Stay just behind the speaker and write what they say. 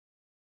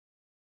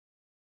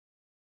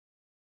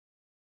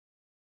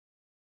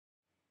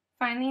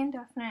Find the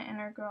indefinite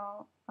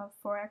integral of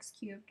 4x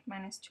cubed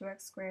minus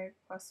 2x squared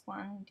plus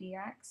 1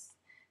 dx.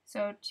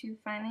 So to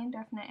find the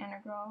indefinite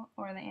integral,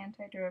 or the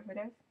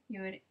antiderivative,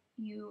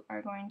 you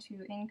are going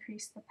to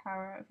increase the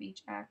power of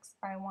each x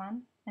by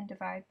 1 and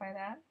divide by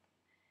that.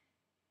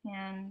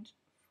 And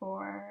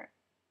for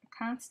a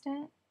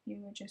constant, you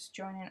would just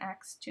join an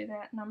x to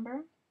that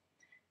number.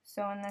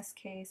 So in this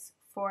case,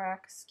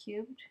 4x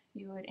cubed,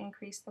 you would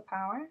increase the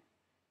power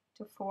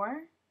to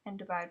 4 and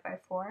divide by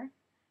 4.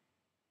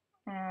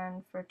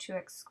 And for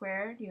 2x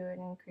squared, you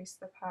would increase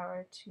the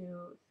power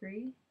to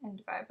 3 and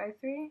divide by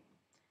 3.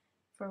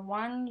 For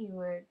 1, you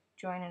would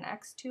join an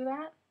x to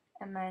that,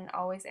 and then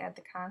always add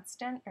the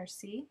constant, or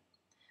c.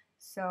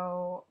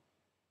 So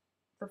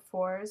the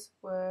 4's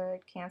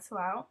would cancel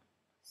out,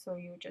 so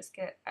you would just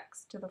get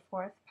x to the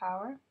 4th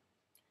power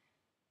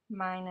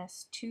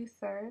minus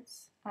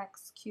 2/3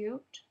 x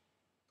cubed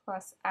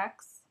plus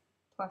x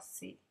plus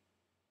c.